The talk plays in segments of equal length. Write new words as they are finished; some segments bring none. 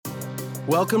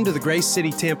Welcome to the Grace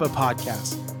City Tampa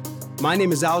podcast. My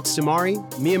name is Alex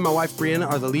DiMare. Me and my wife Brianna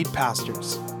are the lead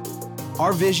pastors.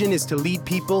 Our vision is to lead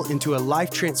people into a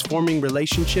life-transforming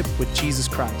relationship with Jesus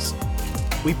Christ.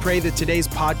 We pray that today's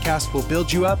podcast will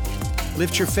build you up,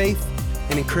 lift your faith,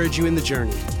 and encourage you in the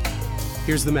journey.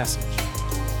 Here's the message.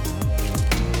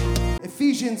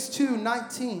 Ephesians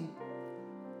 2:19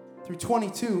 through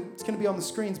 22. It's going to be on the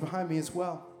screens behind me as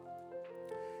well.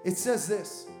 It says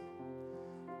this: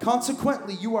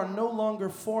 consequently, you are no longer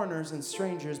foreigners and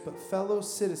strangers, but fellow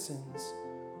citizens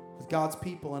with God's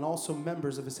people and also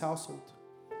members of his household,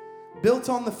 built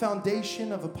on the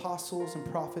foundation of apostles and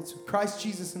prophets, with Christ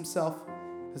Jesus himself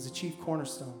as the chief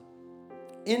cornerstone.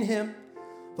 In him,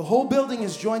 the whole building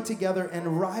is joined together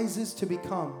and rises to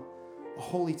become a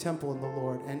holy temple in the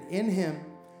Lord. And in him,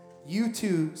 you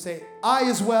too, say, I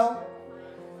as well,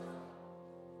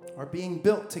 are being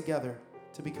built together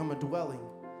to become a dwelling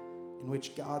in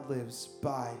which God lives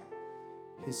by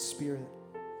his Spirit.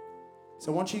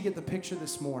 So I want you to get the picture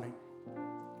this morning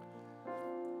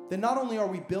that not only are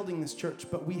we building this church,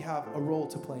 but we have a role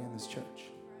to play in this church.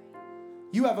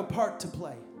 You have a part to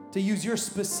play, to use your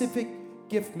specific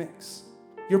gift mix,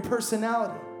 your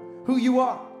personality, who you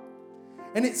are.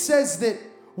 And it says that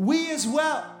we as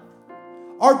well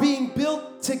are being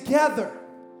built together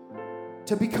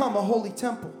to become a holy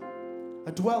temple,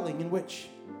 a dwelling in which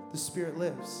the Spirit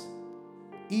lives.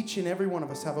 Each and every one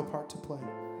of us have a part to play.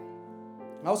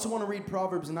 I also want to read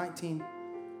Proverbs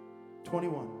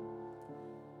 19:21.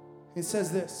 It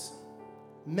says this: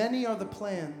 many are the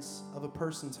plans of a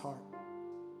person's heart,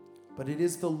 but it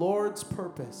is the Lord's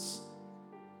purpose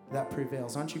that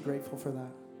prevails. Aren't you grateful for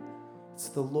that? It's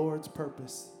the Lord's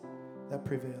purpose that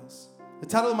prevails. The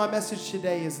title of my message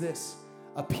today is this: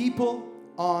 a people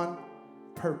on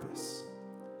purpose.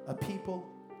 A people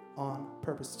on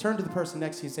purpose. Turn to the person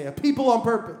next to you and say, a people on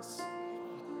purpose.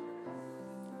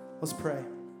 Let's pray.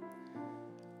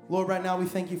 Lord, right now we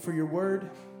thank you for your word.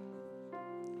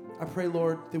 I pray,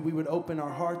 Lord, that we would open our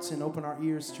hearts and open our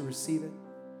ears to receive it.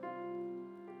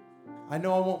 I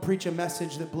know I won't preach a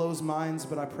message that blows minds,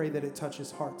 but I pray that it touches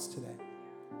hearts today.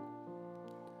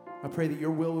 I pray that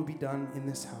your will be done in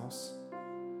this house.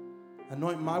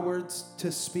 Anoint my words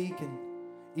to speak and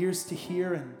ears to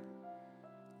hear, and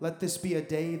let this be a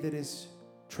day that is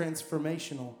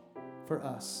transformational for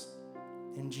us.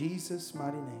 In Jesus'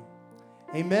 mighty name.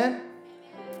 Amen.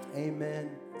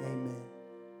 Amen. Amen.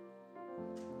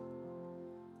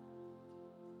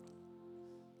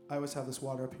 I always have this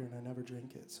water up here and I never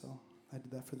drink it, so I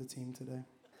did that for the team today.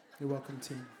 You're welcome,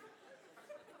 team.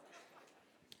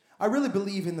 I really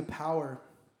believe in the power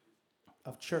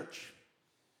of church.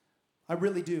 I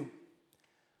really do.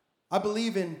 I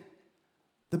believe in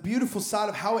the beautiful side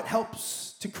of how it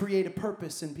helps to create a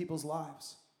purpose in people's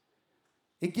lives.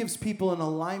 It gives people an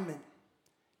alignment,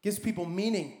 gives people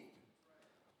meaning.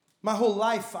 My whole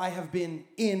life I have been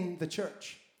in the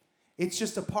church. It's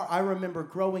just a part. I remember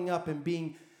growing up and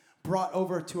being brought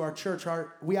over to our church.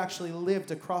 We actually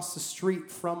lived across the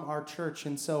street from our church,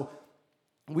 and so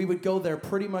we would go there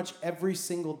pretty much every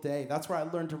single day. That's where I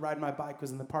learned to ride my bike,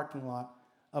 was in the parking lot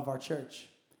of our church.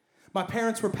 My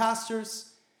parents were pastors,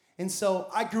 and so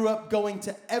I grew up going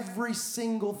to every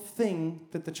single thing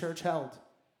that the church held.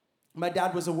 My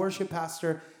dad was a worship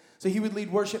pastor, so he would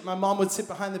lead worship. My mom would sit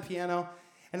behind the piano,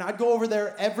 and I'd go over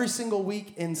there every single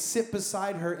week and sit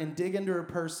beside her and dig into her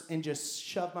purse and just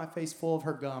shove my face full of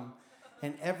her gum.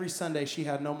 And every Sunday she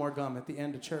had no more gum at the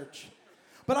end of church.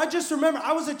 But I just remember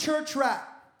I was a church rat.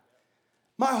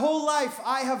 My whole life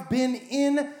I have been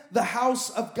in the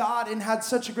house of God and had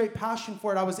such a great passion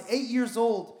for it. I was 8 years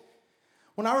old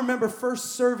when I remember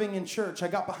first serving in church. I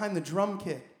got behind the drum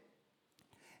kit.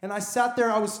 And I sat there.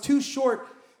 I was too short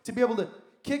to be able to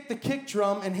kick the kick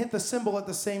drum and hit the cymbal at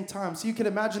the same time. So you could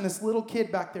imagine this little kid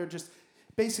back there just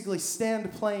basically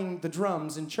stand playing the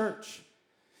drums in church.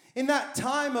 In that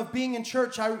time of being in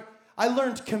church, I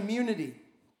learned community.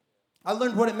 I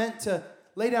learned what it meant to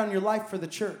lay down your life for the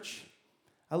church.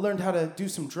 I learned how to do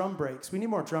some drum breaks. We need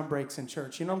more drum breaks in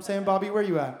church. You know what I'm saying, Bobby? Where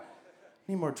you at?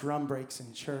 We need more drum breaks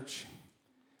in church.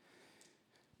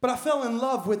 But I fell in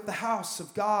love with the house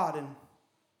of God, and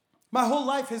my whole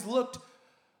life has looked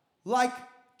like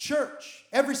church,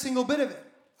 every single bit of it.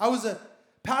 I was a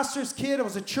pastor's kid. I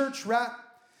was a church rat.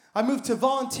 I moved to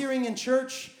volunteering in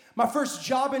church. My first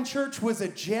job in church was a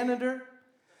janitor.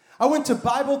 I went to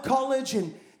Bible college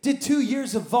and did 2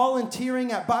 years of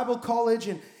volunteering at Bible college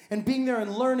and being there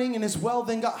and learning, and as well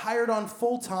then got hired on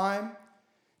full time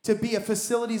to be a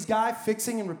facilities guy,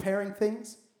 fixing and repairing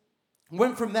things.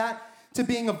 Went from that to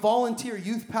being a volunteer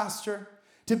youth pastor,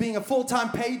 to being a full-time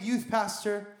paid youth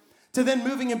pastor, to then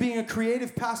moving and being a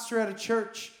creative pastor at a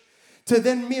church, to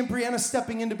then me and Brianna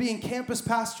stepping into being campus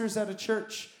pastors at a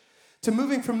church, to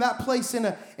moving from that place in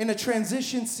a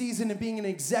transition season and being an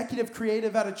executive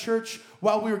creative at a church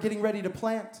while we were getting ready to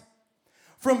plant.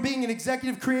 From being an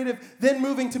executive creative, then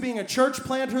moving to being a church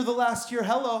planter the last year,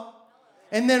 hello.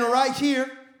 And then right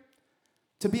here,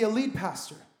 to be a lead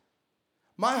pastor.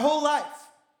 My whole life,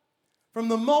 from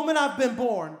the moment I've been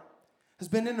born, has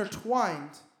been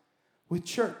intertwined with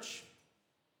church.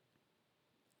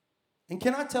 And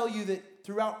can I tell you that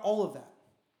throughout all of that,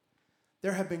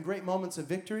 there have been great moments of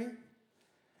victory,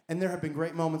 and there have been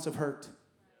great moments of hurt.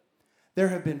 There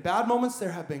have been bad moments,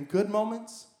 there have been good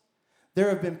moments. There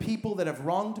have been people that have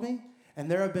wronged me, and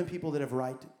there have been people that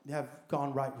have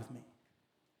gone right with me.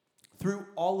 Through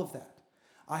all of that,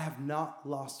 I have not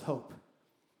lost hope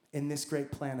in this great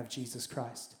plan of Jesus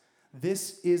Christ.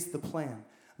 This is the plan.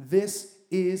 This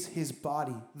is his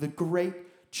body, the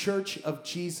great church of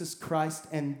Jesus Christ,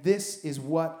 and this is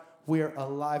what we're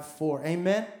alive for.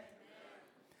 Amen?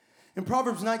 In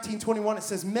Proverbs 19:21, it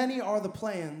says, many are the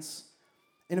plans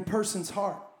in a person's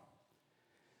heart.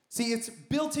 See, it's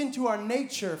built into our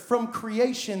nature from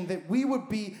creation that we would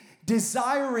be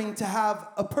desiring to have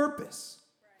a purpose.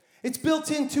 It's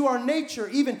built into our nature.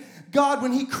 Even God,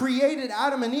 when he created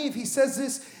Adam and Eve, he says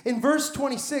this in verse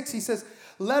 26. He says,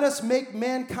 let us make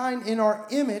mankind in our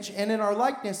image and in our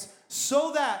likeness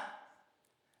so that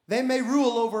they may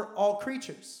rule over all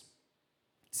creatures.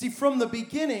 See, from the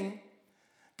beginning,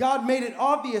 God made it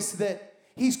obvious that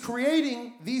he's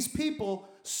creating these people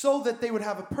so that they would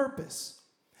have a purpose.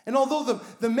 And although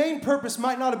the main purpose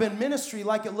might not have been ministry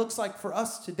like it looks like for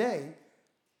us today,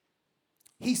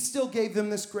 he still gave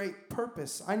them this great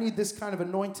purpose. I need this kind of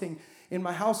anointing in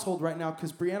my household right now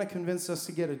because Brianna convinced us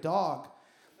to get a dog.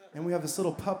 And we have this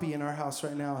little puppy in our house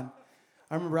right now. And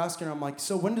I remember asking her, I'm like,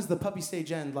 so when does the puppy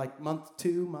stage end? Like month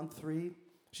 2, month 3?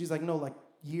 She's like, no, like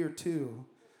year 2.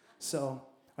 So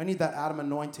I need that Adam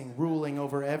anointing ruling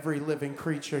over every living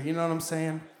creature. You know what I'm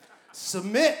saying?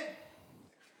 Submit.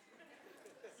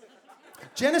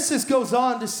 Genesis goes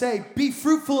on to say, be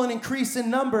fruitful and increase in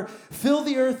number, fill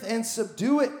the earth and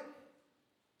subdue it.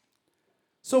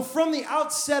 So from the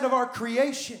outset of our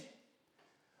creation,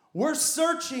 we're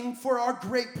searching for our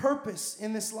great purpose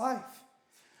in this life.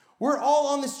 We're all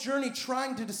on this journey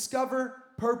trying to discover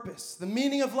purpose, the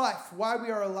meaning of life, why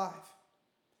we are alive.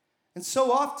 And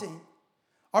so often,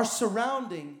 our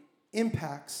surrounding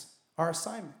impacts our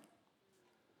assignment.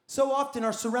 So often,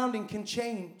 our surrounding can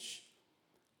change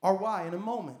our why in a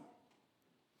moment.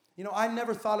 You know, I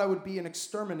never thought I would be an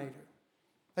exterminator.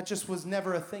 That just was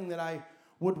never a thing that I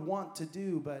would want to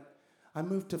do, but I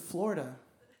moved to Florida,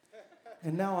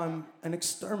 and now I'm an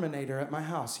exterminator at my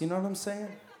house. You know what I'm saying?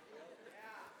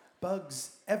 Bugs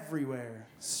everywhere,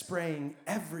 spraying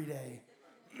every day.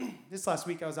 This last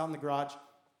week, I was out in the garage.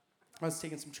 I was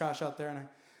taking some trash out there, and I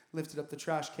lifted up the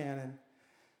trash can, and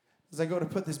as I go to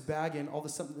put this bag in, all of a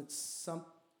sudden,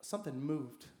 something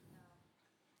moved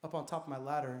up on top of my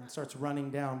ladder and starts running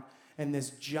down, and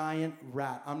this giant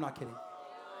rat, I'm not kidding,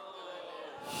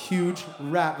 huge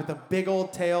rat with a big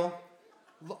old tail.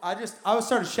 I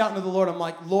started shouting to the Lord. I'm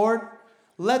like, Lord,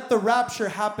 let the rapture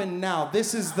happen now.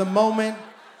 This is the moment.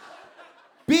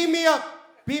 Beam me up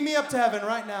to heaven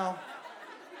right now.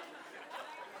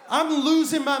 I'm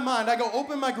losing my mind. I go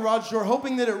open my garage door,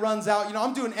 hoping that it runs out. You know,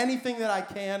 I'm doing anything that I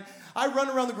can. I run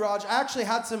around the garage. I actually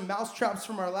had some mouse traps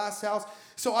from our last house.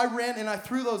 So I ran and I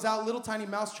threw those out, little tiny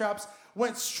mouse traps,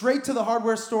 went straight to the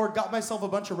hardware store, got myself a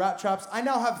bunch of rat traps. I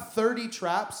now have 30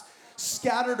 traps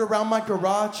scattered around my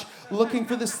garage looking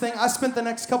for this thing. I spent the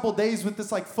next couple days with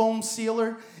this like foam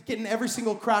sealer, getting every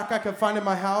single crack I could find in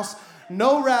my house.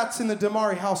 No rats in the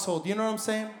DiMare household. You know what I'm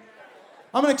saying?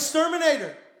 I'm an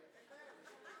exterminator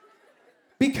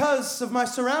because of my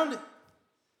surrounding.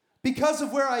 Because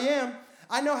of where I am,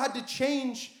 I now had to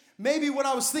change maybe what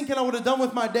I was thinking I would have done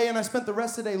with my day, and I spent the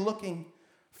rest of the day looking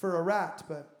for a rat.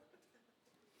 But,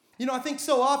 you know, I think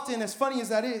so often, as funny as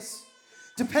that is,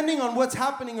 depending on what's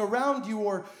happening around you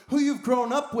or who you've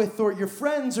grown up with or your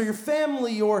friends or your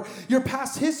family or your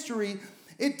past history,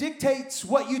 it dictates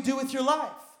what you do with your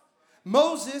life.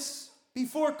 Moses,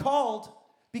 before called,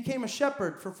 became a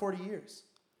shepherd for 40 years.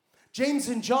 James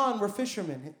and John were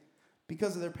fishermen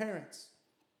because of their parents.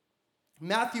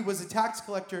 Matthew was a tax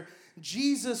collector.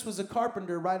 Jesus was a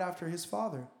carpenter right after his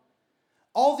father.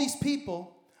 All these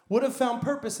people would have found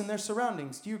purpose in their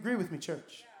surroundings. Do you agree with me,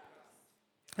 church?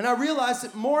 And I realized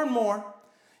that more and more,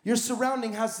 your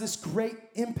surrounding has this great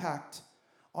impact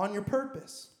on your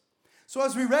purpose. So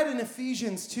as we read in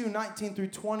Ephesians 2:19 through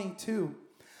 22,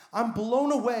 I'm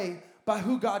blown away by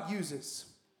who God uses.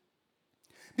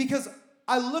 Because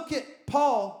I look at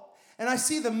Paul and I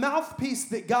see the mouthpiece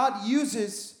that God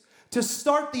uses to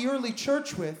start the early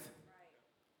church with.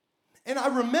 And I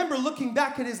remember looking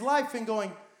back at his life and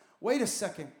going, wait a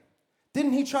second.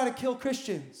 Didn't he try to kill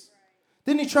Christians?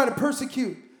 Didn't he try to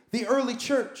persecute the early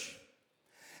church?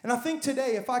 And I think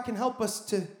today, if I can help us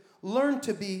to learn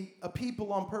to be a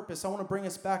people on purpose, I want to bring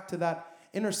us back to that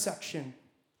intersection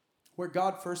where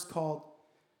God first called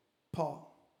Paul.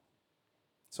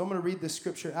 So I'm going to read this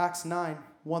scripture, Acts 9,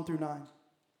 1 through 9. It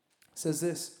says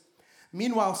this: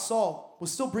 Meanwhile, Saul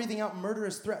was still breathing out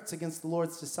murderous threats against the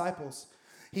Lord's disciples.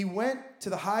 He went to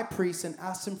the high priest and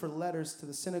asked him for letters to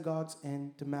the synagogues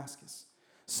in Damascus.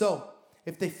 So,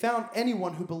 if they found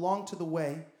anyone who belonged to the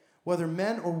way, whether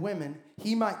men or women,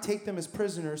 he might take them as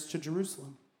prisoners to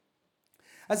Jerusalem.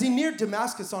 As he neared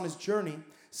Damascus on his journey,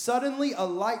 suddenly a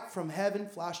light from heaven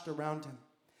flashed around him.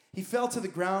 He fell to the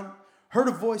ground, heard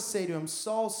a voice say to him,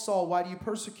 Saul, Saul, why do you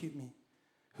persecute me?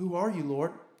 Who are you,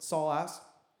 Lord? Saul asked.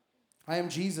 I am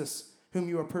Jesus, whom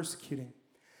you are persecuting.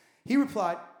 He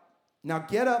replied, now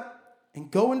get up and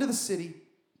go into the city,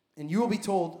 and you will be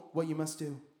told what you must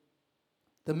do.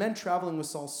 The men traveling with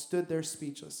Saul stood there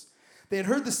speechless. They had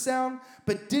heard the sound,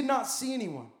 but did not see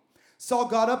anyone. Saul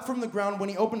got up from the ground. When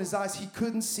he opened his eyes, he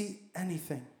couldn't see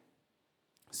anything.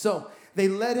 So they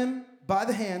led him by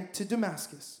the hand to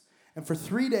Damascus. And for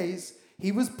 3 days,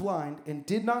 he was blind and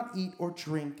did not eat or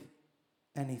drink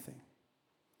anything.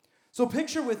 So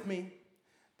picture with me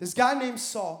this guy named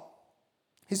Saul.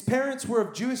 His parents were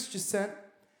of Jewish descent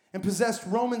and possessed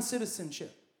Roman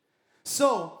citizenship.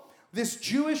 So this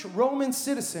Jewish Roman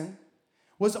citizen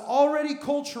was already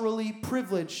culturally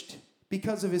privileged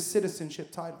because of his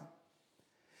citizenship title.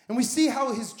 And we see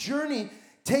how his journey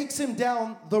takes him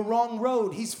down the wrong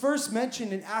road. He's first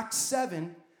mentioned in Acts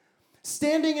 7,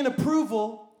 standing in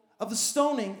approval of the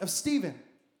stoning of Stephen.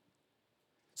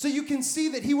 So you can see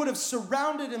that he would have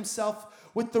surrounded himself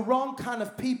with the wrong kind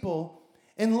of people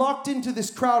and locked into this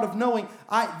crowd of knowing,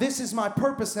 this is my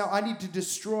purpose now. I need to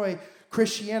destroy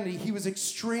Christianity. He was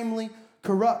extremely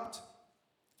corrupt.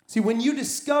 See, when you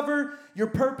discover your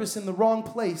purpose in the wrong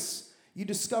place, you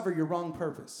discover your wrong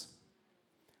purpose.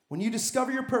 When you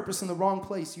discover your purpose in the wrong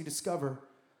place, you discover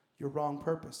your wrong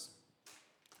purpose.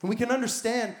 And we can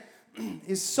understand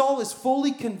is Saul is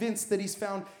fully convinced that he's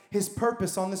found his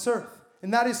purpose on this earth,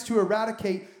 and that is to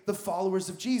eradicate the followers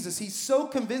of Jesus. He's so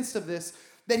convinced of this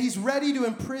that he's ready to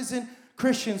imprison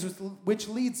Christians, which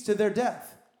leads to their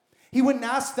death. He wouldn't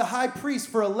ask the high priest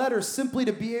for a letter simply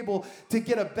to be able to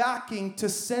get a backing to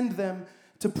send them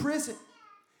to prison.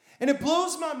 And it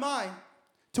blows my mind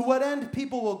to what end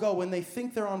people will go when they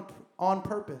think they're on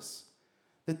purpose,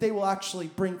 that they will actually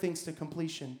bring things to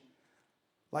completion,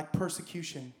 like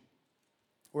persecution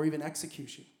or even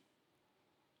execution.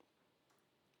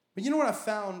 But you know what I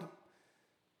found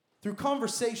through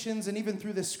conversations and even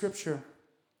through this scripture?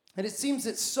 And it seems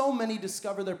that so many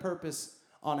discover their purpose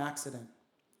on accident.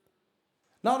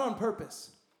 Not on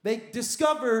purpose. They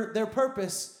discover their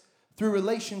purpose through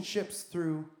relationships,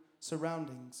 through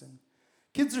surroundings. And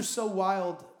kids are so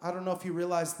wild. I don't know if you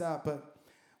realize that, but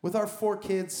with our 4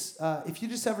 kids, if you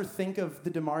just ever think of the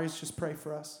DiMares, just pray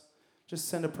for us. Just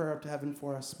send a prayer up to heaven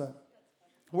for us. But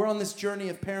we're on this journey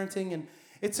of parenting, and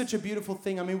it's such a beautiful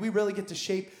thing. I mean, we really get to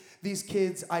shape these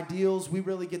kids' ideals. We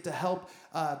really get to help,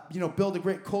 build a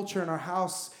great culture in our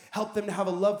house, help them to have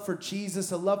a love for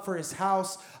Jesus, a love for his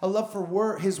house, a love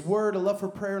for his word, a love for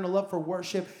prayer, and a love for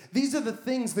worship. These are the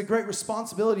things, the great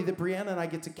responsibility that Brianna and I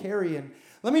get to carry. And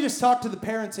let me just talk to the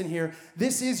parents in here.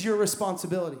 This is your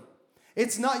responsibility.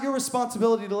 It's not your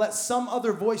responsibility to let some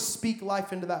other voice speak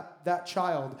life into that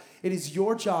child. It is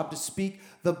your job to speak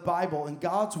the Bible and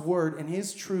God's word and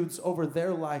his truths over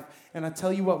their life. And I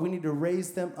tell you what, we need to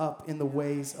raise them up in the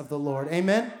ways of the Lord.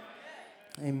 Amen?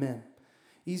 Amen.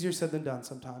 Easier said than done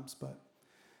sometimes, but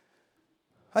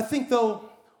I think, though,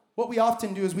 what we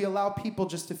often do is we allow people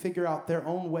just to figure out their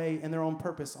own way and their own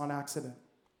purpose on accident.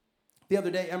 The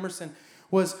other day, Emerson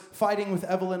was fighting with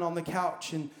Evelyn on the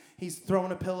couch, and he's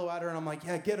throwing a pillow at her, and I'm like,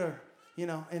 yeah, get her,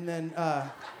 and then,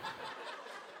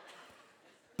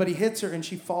 but he hits her, and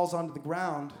she falls onto the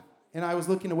ground, and I was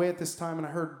looking away at this time, and I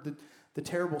heard the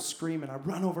terrible scream, and I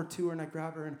run over to her, and I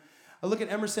grab her, and I look at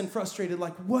Emerson frustrated,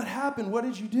 like, what happened? What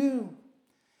did you do?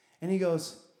 And he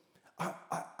goes,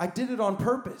 I did it on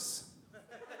purpose. I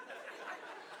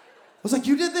was like,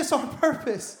 you did this on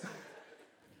purpose?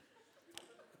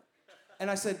 And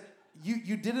I said,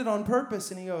 you did it on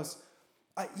purpose? And he goes,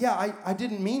 I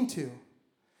didn't mean to. And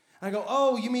I go,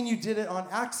 oh, you mean you did it on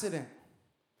accident?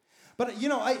 But,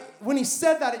 when he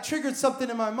said that, it triggered something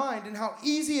in my mind and how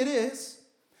easy it is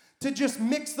to just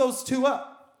mix those two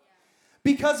up.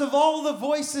 Because of all the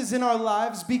voices in our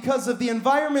lives, because of the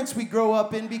environments we grow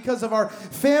up in, because of our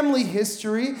family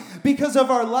history, because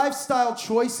of our lifestyle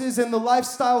choices and the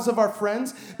lifestyles of our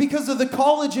friends, because of the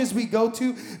colleges we go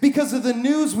to, because of the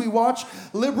news we watch,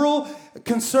 liberal,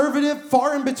 conservative,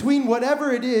 far in between,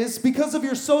 whatever it is, because of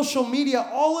your social media,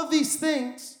 all of these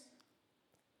things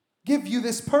give you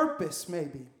this purpose,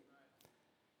 maybe.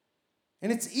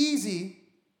 And it's easy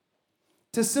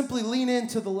to simply lean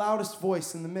into the loudest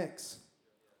voice in the mix.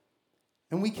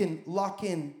 And we can lock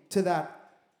in to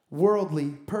that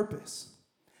worldly purpose.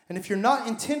 And if you're not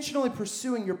intentionally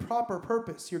pursuing your proper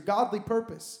purpose, your godly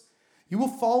purpose, you will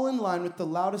fall in line with the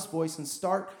loudest voice and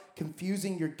start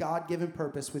confusing your God-given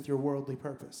purpose with your worldly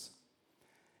purpose.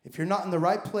 If you're not in the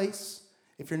right place,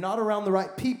 if you're not around the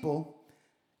right people,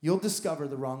 you'll discover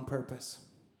the wrong purpose.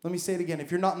 Let me say it again.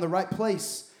 If you're not in the right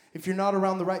place, if you're not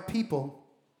around the right people,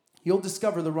 you'll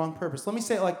discover the wrong purpose. Let me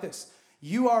say it like this.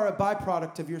 You are a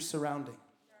byproduct of your surrounding.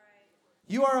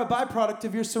 You are a byproduct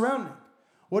of your surrounding.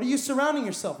 What are you surrounding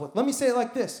yourself with? Let me say it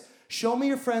like this. Show me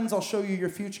your friends, I'll show you your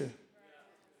future.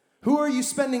 Who are you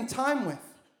spending time with?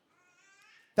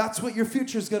 That's what your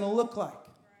future is going to look like.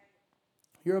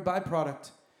 You're a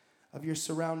byproduct of your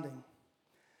surrounding.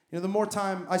 You know, the more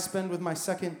time I spend with my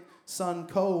second son,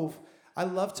 Cove, I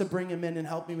love to bring him in and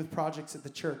help me with projects at the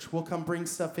church. We'll come bring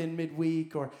stuff in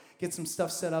midweek or get some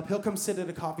stuff set up. He'll come sit at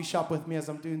a coffee shop with me as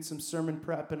I'm doing some sermon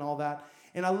prep and all that.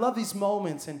 And I love these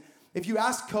moments. And if you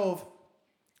ask Cove,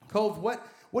 what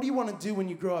do you want to do when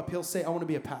you grow up? He'll say, I want to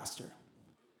be a pastor.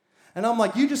 And I'm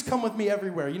like, you just come with me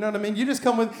everywhere. You know what I mean?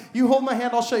 You hold my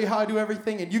hand, I'll show you how I do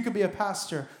everything, and you could be a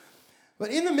pastor. But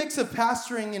in the mix of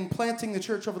pastoring and planting the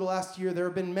church over the last year, there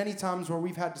have been many times where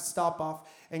we've had to stop off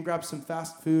and grab some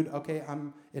fast food. Okay,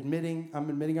 I'm admitting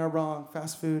our wrong,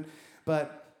 fast food.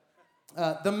 But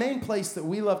the main place that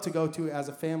we love to go to as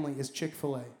a family is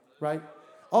Chick-fil-A, right?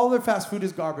 All their fast food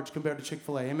is garbage compared to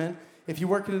Chick-fil-A, amen? If you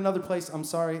work at another place, I'm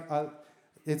sorry,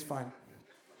 it's fine.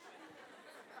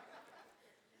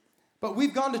 But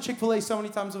we've gone to Chick-fil-A so many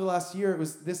times over the last year. It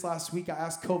was this last week I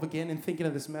asked Cove again and thinking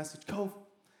of this message. Cove,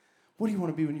 what do you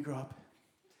want to be when you grow up?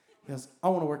 He goes, I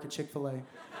want to work at Chick-fil-A.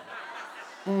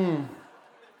 I'm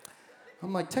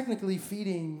like, technically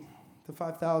feeding the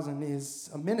 5,000 is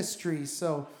a ministry,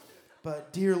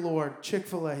 but dear Lord,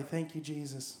 Chick-fil-A, thank you,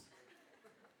 Jesus.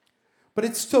 But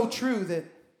it's so true that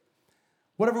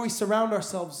whatever we surround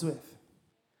ourselves with,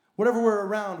 whatever we're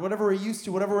around, whatever we're used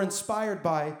to, whatever we're inspired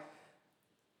by,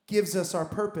 gives us our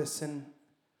purpose. And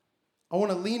I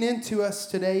want to lean into us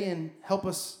today and help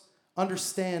us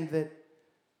understand that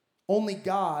only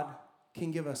God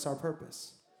can give us our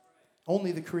purpose.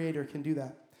 Only the Creator can do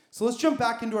that. So let's jump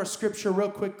back into our scripture real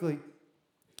quickly.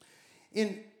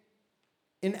 In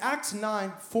Acts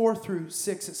 9, 4 through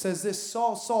 6, it says this,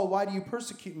 Saul, Saul, why do you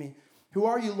persecute me? Who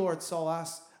are you, Lord? Saul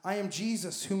asked. I am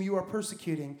Jesus, whom you are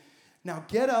persecuting. Now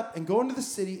get up and go into the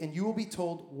city, and you will be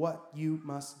told what you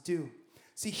must do.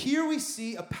 See, here we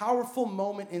see a powerful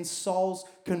moment in Saul's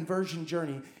conversion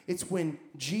journey. It's when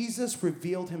Jesus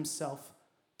revealed himself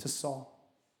to Saul.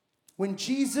 When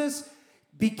Jesus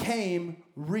became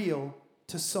real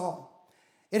to Saul.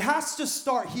 It has to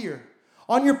start here.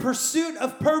 On your pursuit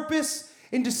of purpose,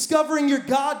 in discovering your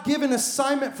God-given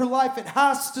assignment for life, it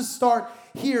has to start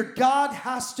here. God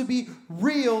has to be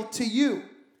real to you.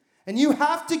 And you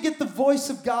have to get the voice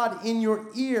of God in your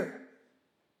ear.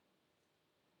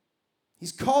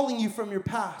 He's calling you from your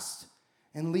past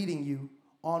and leading you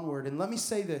onward. And let me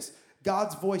say this,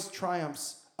 God's voice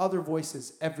triumphs other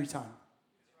voices every time.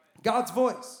 God's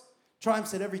voice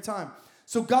triumphs it every time.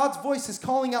 So God's voice is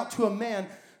calling out to a man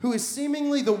who is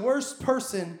seemingly the worst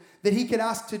person that he could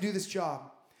ask to do this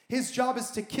job. His job is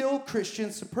to kill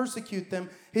Christians, to persecute them.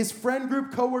 His friend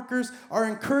group, coworkers are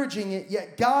encouraging it,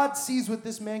 yet God sees what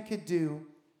this man could do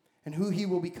and who he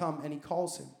will become, and he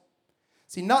calls him.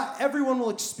 See, not everyone will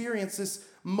experience this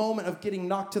moment of getting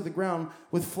knocked to the ground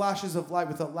with flashes of light,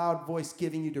 with a loud voice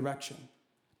giving you direction.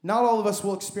 Not all of us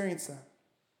will experience that.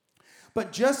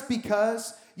 But just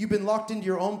because you've been locked into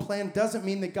your own plan doesn't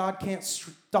mean that God can't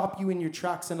stop you in your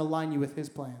tracks and align you with his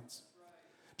plans.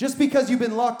 Just because you've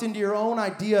been locked into your own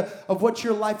idea of what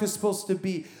your life is supposed to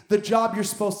be, the job you're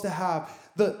supposed to have,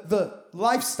 the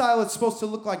lifestyle it's supposed to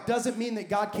look like, doesn't mean that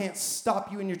God can't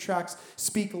stop you in your tracks,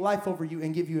 speak life over you,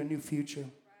 and give you a new future.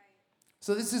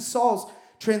 So this is Saul's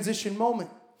transition moment.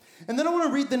 And then I want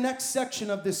to read the next section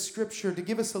of this scripture to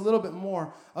give us a little bit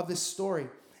more of this story.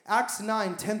 Acts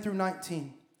 9, 10 through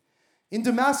 19. In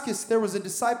Damascus, there was a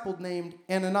disciple named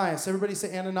Ananias. Everybody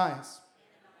say Ananias.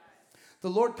 The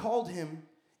Lord called him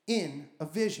in a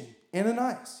vision.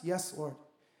 Ananias, yes, Lord,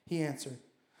 he answered.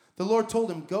 The Lord told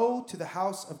him, go to the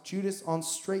house of Judas on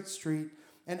Straight Street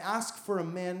and ask for a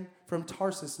man from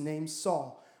Tarsus named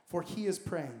Saul, for he is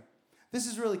praying. This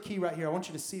is really key right here. I want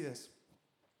you to see this.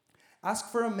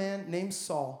 Ask for a man named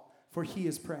Saul, for he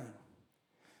is praying.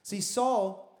 See,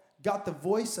 Saul got the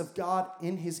voice of God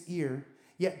in his ear,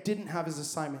 yet didn't have his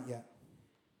assignment yet.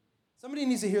 Somebody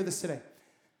needs to hear this today.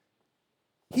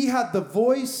 He had the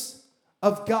voice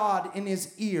of God in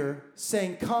his ear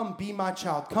saying, come, be my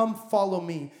child. Come, follow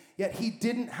me. Yet he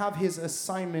didn't have his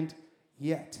assignment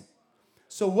yet.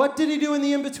 So what did he do in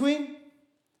the in-between?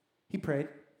 He prayed.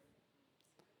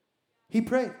 He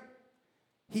prayed.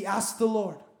 He asked the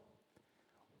Lord,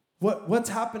 what's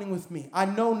happening with me? I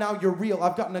know now you're real.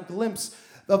 I've gotten a glimpse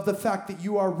of the fact that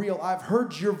you are real. I've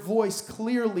heard your voice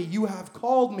clearly. You have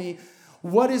called me.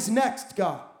 What is next,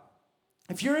 God?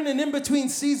 If you're in an in-between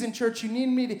season, church, you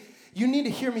need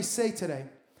to hear me say today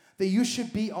that you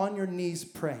should be on your knees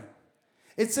praying.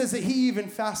 It says that he even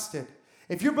fasted.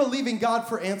 If you're believing God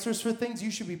for answers for things,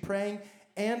 you should be praying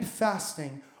and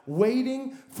fasting,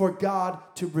 waiting for God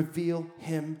to reveal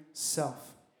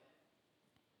himself.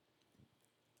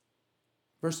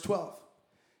 Verse 12.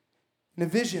 In a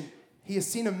vision, he has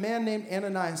seen a man named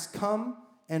Ananias come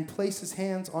and place his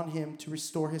hands on him to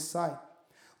restore his sight.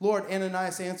 Lord,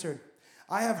 Ananias answered,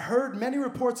 I have heard many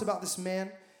reports about this man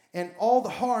and all the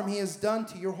harm he has done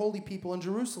to your holy people in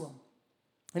Jerusalem.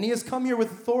 And he has come here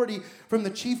with authority from the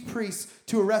chief priests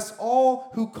to arrest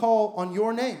all who call on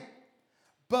your name.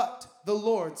 But the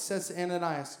Lord says to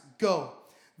Ananias, go.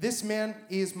 This man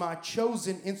is my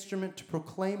chosen instrument to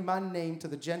proclaim my name to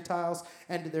the Gentiles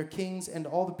and to their kings and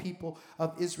all the people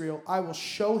of Israel. I will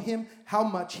show him how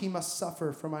much he must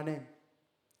suffer for my name.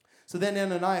 So then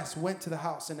Ananias went to the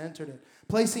house and entered it.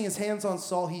 Placing his hands on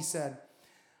Saul, he said,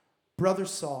 Brother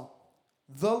Saul,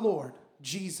 the Lord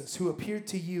Jesus, who appeared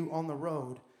to you on the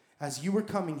road as you were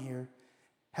coming here,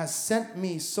 has sent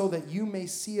me so that you may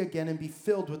see again and be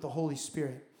filled with the Holy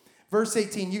Spirit. Verse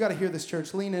 18, you got to hear this,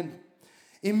 church. Lean in.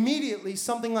 Immediately,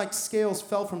 something like scales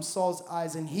fell from Saul's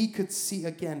eyes, and he could see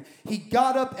again. He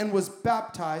got up and was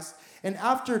baptized, and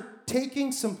after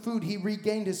taking some food, he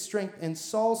regained his strength, and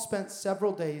Saul spent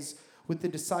several days with the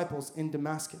disciples in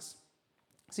Damascus.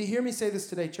 See, hear me say this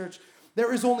today, church.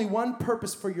 There is only one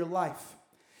purpose for your life.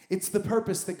 It's the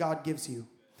purpose that God gives you.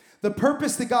 The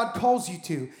purpose that God calls you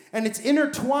to. And it's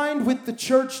intertwined with the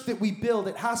church that we build.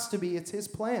 It has to be. It's his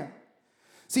plan.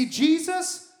 See,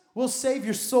 Jesus will save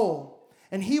your soul,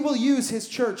 and he will use his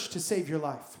church to save your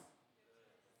life.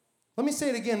 Let me say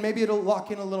it again. Maybe it'll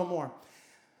lock in a little more.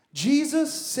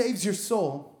 Jesus saves your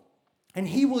soul, and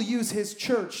he will use his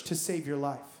church to save your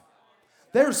life.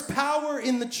 There's power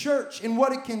in the church in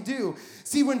what it can do.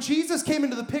 See, when Jesus came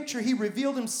into the picture, he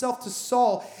revealed himself to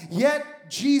Saul. Yet,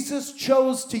 Jesus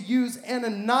chose to use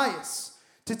Ananias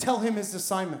to tell him his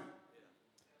assignment.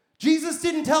 Jesus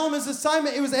didn't tell him his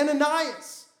assignment. It was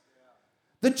Ananias.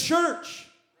 The church.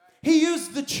 He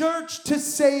used the church to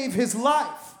save his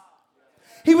life.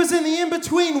 He was in the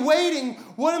in-between waiting.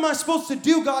 What am I supposed to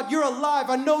do, God? You're alive.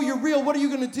 I know you're real. What are you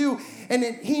going to do? And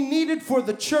he needed for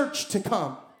the church to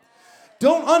come.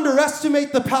 Don't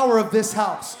underestimate the power of this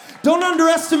house. Don't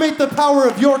underestimate the power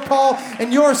of your call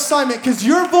and your assignment, because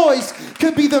your voice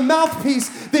could be the mouthpiece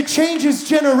that changes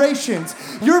generations.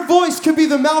 Your voice could be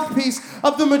the mouthpiece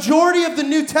of the majority of the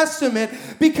New Testament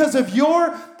because of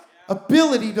your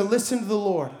ability to listen to the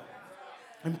Lord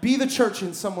and be the church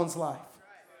in someone's life.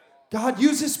 God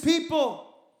uses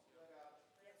people.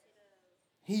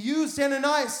 He used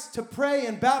Ananias to pray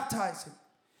and baptize him.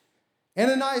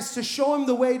 Ananias to show him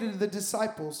the way to the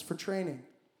disciples for training.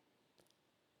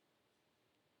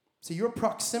 See, your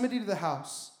proximity to the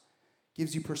house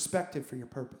gives you perspective for your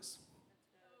purpose.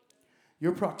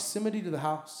 Your proximity to the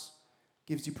house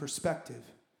gives you perspective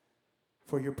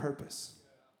for your purpose.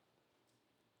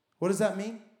 What does that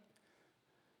mean?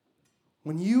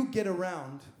 When you get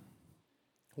around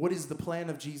what is the plan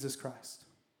of Jesus Christ,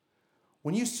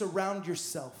 when you surround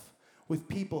yourself with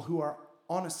people who are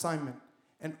on assignment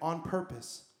and on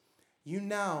purpose, you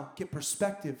now get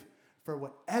perspective for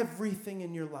what everything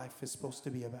in your life is supposed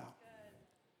to be about.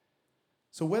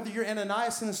 So whether you're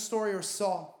Ananias in the story or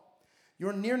Saul,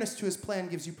 your nearness to his plan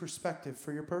gives you perspective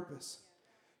for your purpose.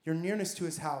 Your nearness to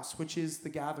his house, which is the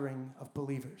gathering of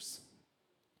believers.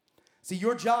 See,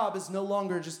 your job is no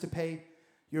longer just to pay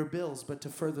your bills, but to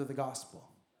further the gospel.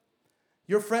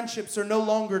 Your friendships are no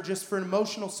longer just for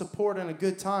emotional support and a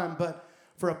good time, but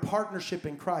for a partnership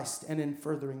in Christ and in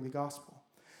furthering the gospel.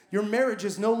 Your marriage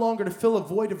is no longer to fill a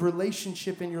void of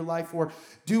relationship in your life or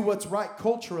do what's right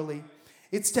culturally.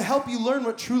 It's to help you learn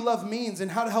what true love means and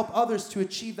how to help others to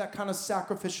achieve that kind of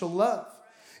sacrificial love.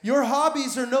 Your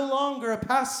hobbies are no longer a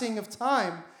passing of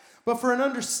time, but for an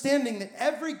understanding that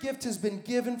every gift has been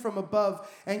given from above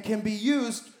and can be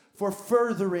used for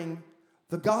furthering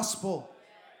the gospel.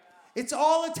 It's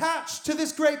all attached to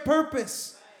this great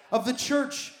purpose of the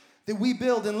church that we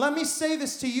build. And let me say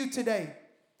this to you today.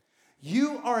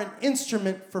 You are an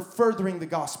instrument for furthering the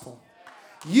gospel.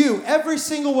 You, every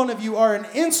single one of you, are an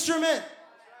instrument.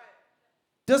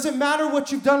 Doesn't matter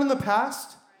what you've done in the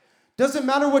past. Doesn't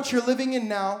matter what you're living in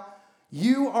now.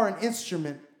 You are an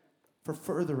instrument for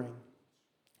furthering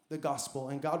the gospel.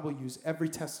 And God will use every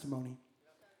testimony.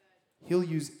 He'll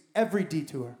use every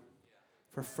detour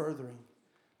for furthering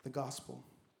the gospel.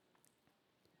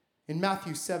 In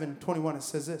Matthew 7:21, it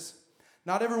says this: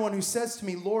 "Not everyone who says to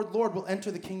me, 'Lord, Lord,' will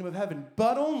enter the kingdom of heaven,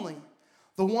 but only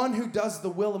the one who does the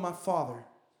will of my Father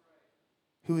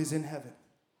who is in heaven."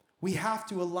 We have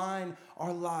to align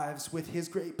our lives with his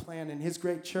great plan and his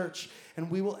great church, and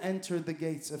we will enter the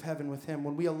gates of heaven with him.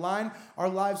 When we align our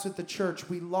lives with the church,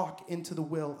 we lock into the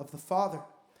will of the Father.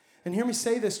 And hear me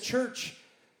say this, church,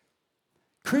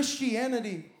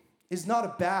 Christianity is not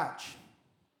a badge.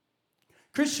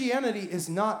 Christianity is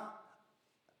not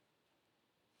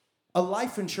a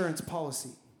life insurance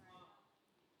policy.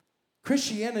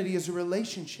 Christianity is a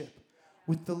relationship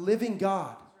with the living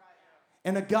God,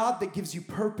 and a God that gives you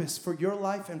purpose for your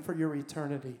life and for your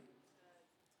eternity.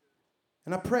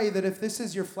 And I pray that if this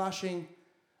is your flashing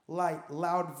light,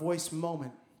 loud voice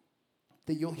moment,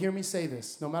 that you'll hear me say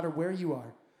this, no matter where you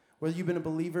are, whether you've been a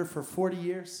believer for 40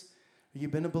 years or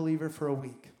you've been a believer for a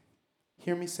week.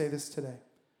 Hear me say this today,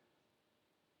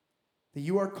 that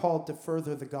you are called to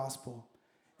further the gospel,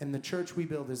 and the church we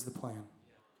build is the plan.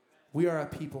 We are a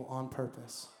people on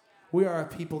purpose. We are a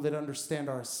people that understand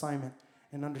our assignment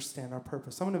and understand our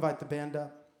purpose. I'm going to invite the band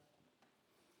up.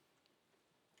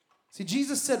 See,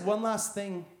 Jesus said one last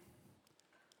thing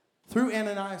through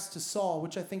Ananias to Saul,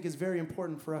 which I think is very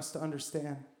important for us to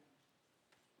understand.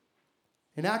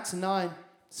 In Acts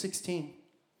 9:16,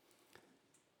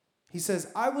 he says,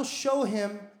 "I will show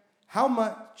him how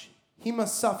much he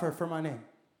must suffer for my name."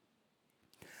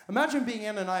 Imagine being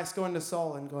Ananias going to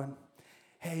Saul and going,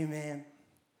 "Hey man,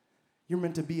 you're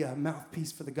meant to be a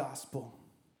mouthpiece for the gospel.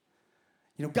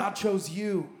 You know, God chose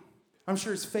you." I'm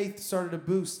sure his faith started to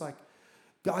boost, like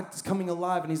God's coming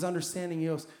alive and he's understanding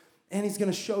you, and he's going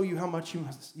to show you how much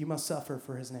you must suffer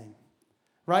for his name.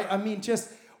 Right? I mean, just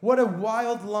what a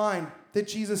wild line that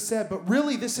Jesus said. But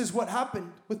really, this is what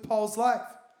happened with Paul's life.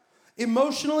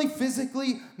 Emotionally,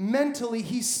 physically, mentally,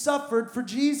 he suffered for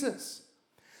Jesus.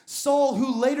 Saul,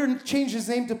 who later changed his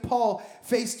name to Paul,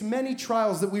 faced many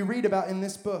trials that we read about in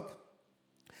this book.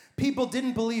 People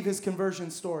didn't believe his conversion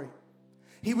story.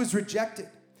 He was rejected.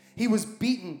 He was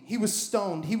beaten. He was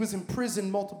stoned. He was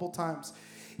imprisoned multiple times.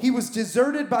 He was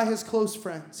deserted by his close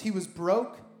friends. He was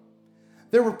broke.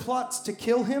 There were plots to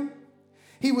kill him.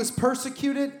 He was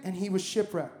persecuted, and he was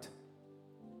shipwrecked.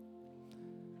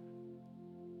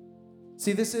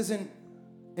 See, this isn't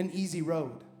an easy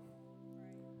road.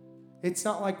 It's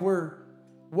not like we're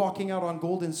walking out on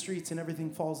golden streets and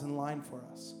everything falls in line for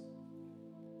us.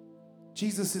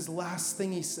 Jesus' last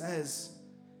thing he says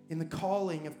in the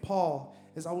calling of Paul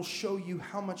is, "I will show you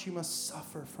how much you must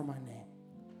suffer for my name."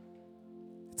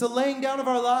 It's a laying down of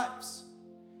our lives.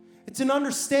 It's an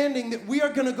understanding that we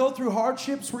are going to go through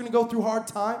hardships. We're going to go through hard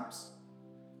times.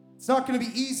 It's not going to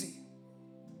be easy.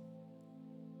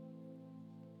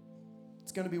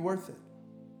 It's going to be worth it.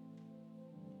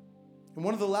 And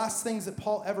one of the last things that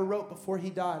Paul ever wrote before he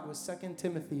died was 2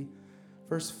 Timothy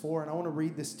verse 4. And I want to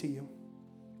read this to you.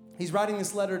 He's writing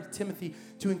this letter to Timothy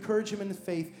to encourage him in his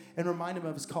faith and remind him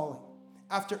of his calling.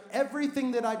 After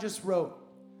everything that I just wrote,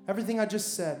 everything I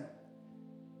just said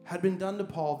had been done to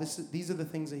Paul, these are the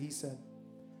things that he said.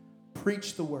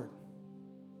 Preach the word.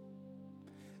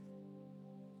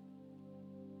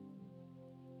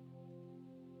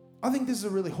 I think this is a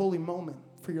really holy moment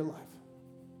for your life.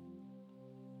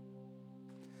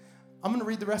 I'm going to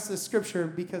read the rest of the scripture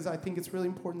because I think it's really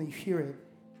important that you hear it.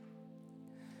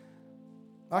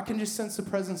 I can just sense the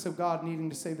presence of God needing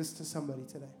to say this to somebody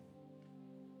today.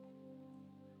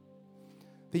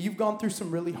 That you've gone through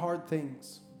some really hard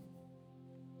things.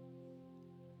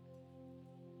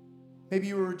 Maybe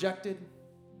you were rejected.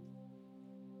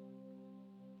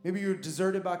 Maybe you were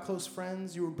deserted by close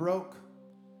friends. You were broke,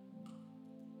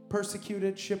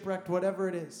 persecuted, shipwrecked, whatever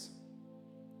it is.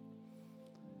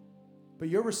 But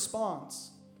your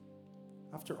response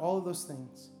after all of those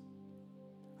things,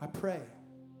 I pray,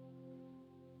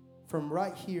 from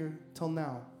right here till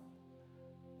now,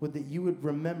 would that you would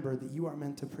remember that you are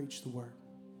meant to preach the word.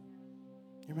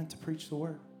 You're meant to preach the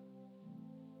word.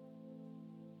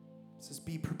 It says,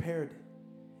 be prepared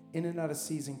in and out of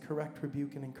season, correct,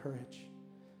 rebuke, and encourage,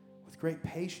 with great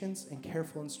patience and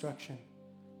careful instruction.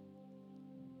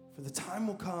 For the time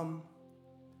will come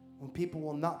when people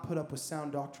will not put up with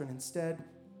sound doctrine. Instead,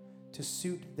 to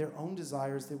suit their own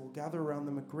desires, they will gather around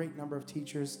them a great number of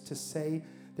teachers to say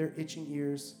their itching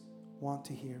ears want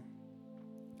to hear.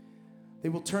 They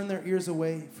will turn their ears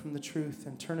away from the truth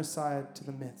and turn aside to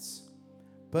the myths.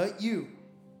 But you,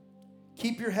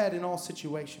 keep your head in all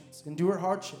situations, endure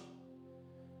hardship.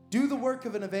 Do the work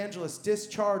of an evangelist,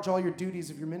 discharge all your duties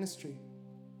of your ministry.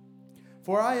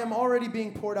 For I am already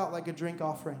being poured out like a drink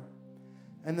offering,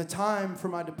 and the time for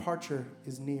my departure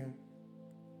is near.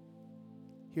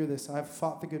 Hear this, I have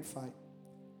fought the good fight.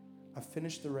 I've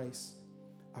finished the race.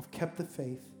 I've kept the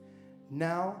faith.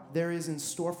 Now there is in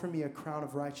store for me a crown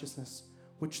of righteousness,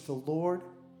 which the Lord,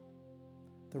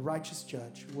 the righteous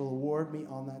judge, will award me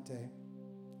on that day.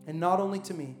 And not only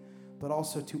to me, but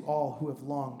also to all who have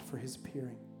longed for his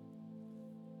appearing.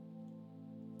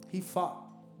 He fought.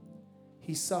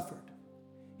 He suffered.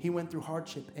 He went through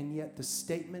hardship. And yet the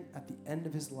statement at the end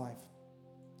of his life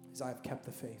is, I have kept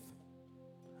the faith.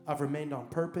 I've remained on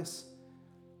purpose.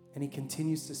 And he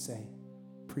continues to say,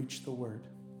 preach the word.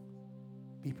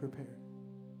 Be prepared.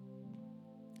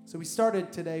 So we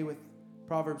started today with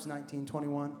Proverbs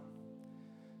 19:21.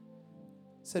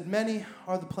 Said, many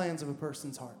are the plans of a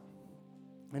person's heart.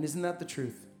 And isn't that the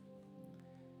truth?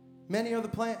 Many are the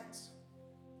plans.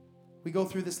 We go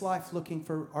through this life looking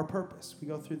for our purpose. We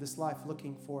go through this life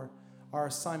looking for our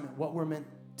assignment, what we're meant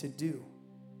to do.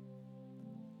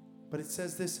 But it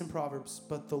says this in Proverbs,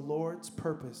 but the Lord's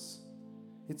purpose,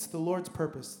 it's the Lord's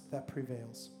purpose that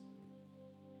prevails.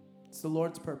 It's the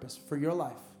Lord's purpose for your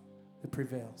life that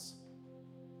prevails.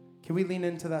 Can we lean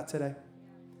into that today?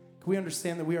 Can we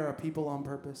understand that we are a people on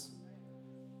purpose?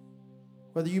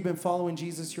 Whether you've been following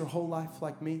Jesus your whole life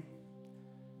like me,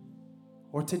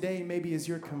 or today maybe is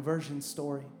your conversion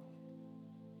story,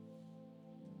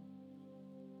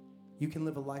 you can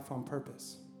live a life on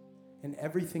purpose. And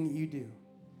everything that you do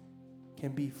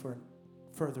can be for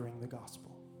furthering the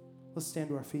gospel. Let's stand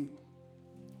to our feet.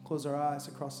 Close our eyes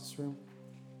across this room.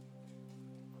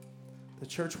 The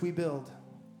church we build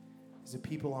is a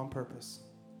people on purpose.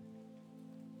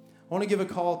 I want to give a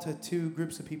call to two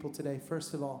groups of people today.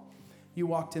 First of all, you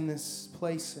walked in this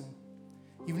place and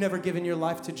you've never given your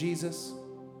life to Jesus.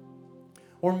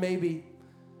 Or maybe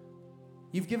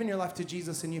you've given your life to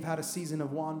Jesus and you've had a season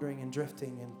of wandering and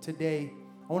drifting. And today,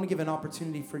 I want to give an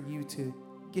opportunity for you to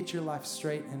get your life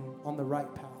straight and on the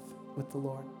right path with the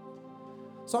Lord.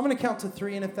 So I'm going to count to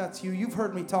 3, and if that's you, you've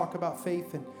heard me talk about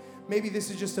faith, and maybe this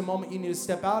is just a moment you need to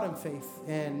step out in faith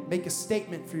and make a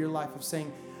statement for your life of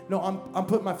saying, no, I'm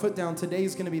putting my foot down. Today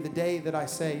is going to be the day that I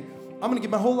say, I'm going to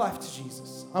give my whole life to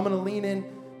Jesus. I'm going to lean in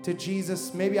to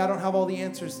Jesus. Maybe I don't have all the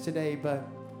answers today, but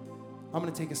I'm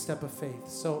going to take a step of faith.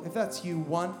 So if that's you,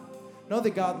 1, know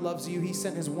that God loves you. He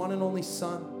sent his one and only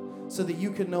Son so that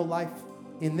you could know life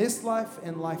in this life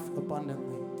and life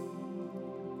abundantly.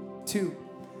 2,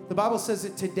 the Bible says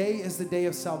that today is the day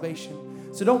of salvation.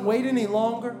 So don't wait any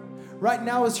longer. Right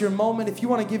now is your moment. If you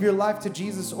want to give your life to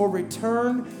Jesus or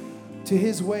return to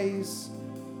his ways.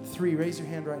 3, raise your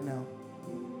hand right now.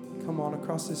 Come on,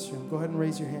 across this room. Go ahead and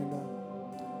raise your hand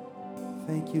up.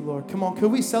 Thank you, Lord. Come on,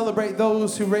 could we celebrate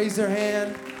those who raise their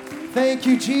hand? Thank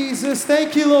you, Jesus.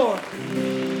 Thank you, Lord.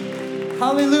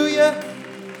 Hallelujah.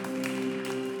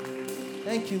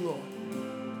 Thank you, Lord.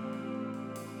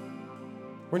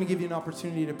 We're going to give you an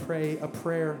opportunity to pray a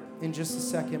prayer in just a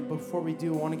second. Before we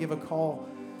do, I want to give a call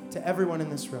to everyone in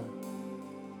this room.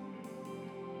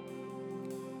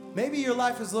 Maybe your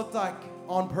life has looked like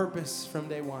on purpose from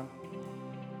day one.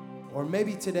 Or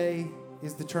maybe today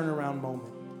is the turnaround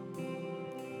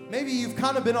moment. Maybe you've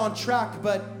kind of been on track,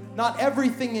 but not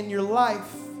everything in your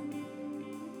life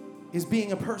is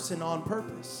being a person on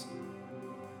purpose.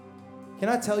 Can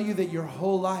I tell you that your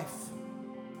whole life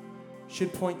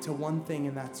should point to one thing,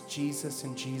 and that's Jesus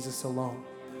and Jesus alone.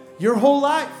 Your whole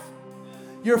life.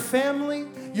 Your family,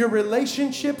 your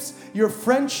relationships, your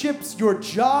friendships, your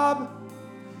job,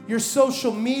 your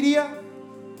social media,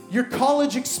 your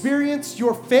college experience,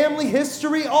 your family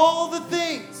history, all the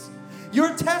things.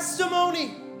 Your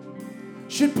testimony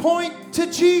should point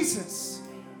to Jesus.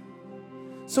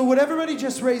 So would everybody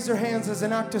just raise their hands as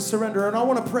an act of surrender? And I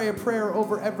want to pray a prayer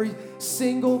over every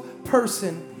single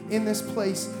person in this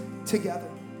place together.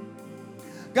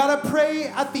 God, I pray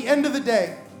at the end of the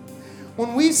day,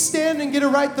 when we stand and get to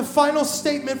write the final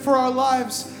statement for our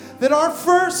lives, that our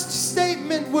first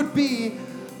statement would be,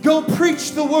 go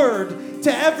preach the word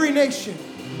to every nation.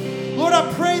 Lord,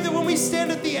 I pray that when we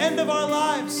stand at the end of our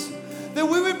lives, that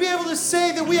we would be able to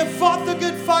say that we have fought the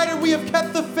good fight and we have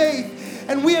kept the faith,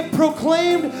 and we have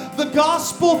proclaimed the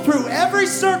gospel through every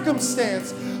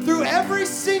circumstance, through every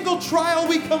single trial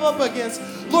we come up against.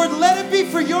 Lord, let it be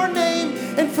for your name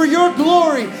and for your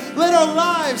glory. Let our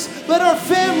lives, let our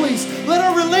families, let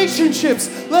our relationships,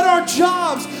 let our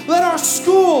jobs, let our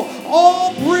school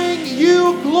all bring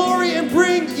you glory and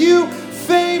bring you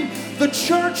fame. The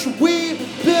church we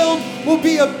build will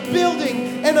be a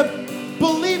building and a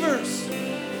believers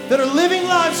that are living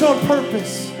lives on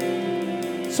purpose.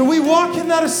 So we walk in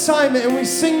that assignment and we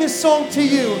sing this song to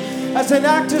you as an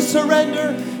act of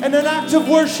surrender and an act of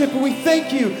worship. And we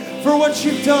thank you for what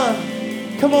you've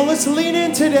done. Come on, let's lean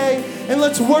in today and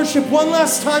let's worship one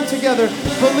last time together,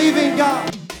 believing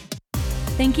God.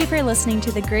 Thank you for listening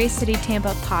to the Grace City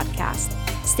Tampa podcast.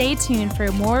 Stay tuned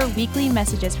for more weekly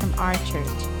messages from our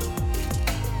church.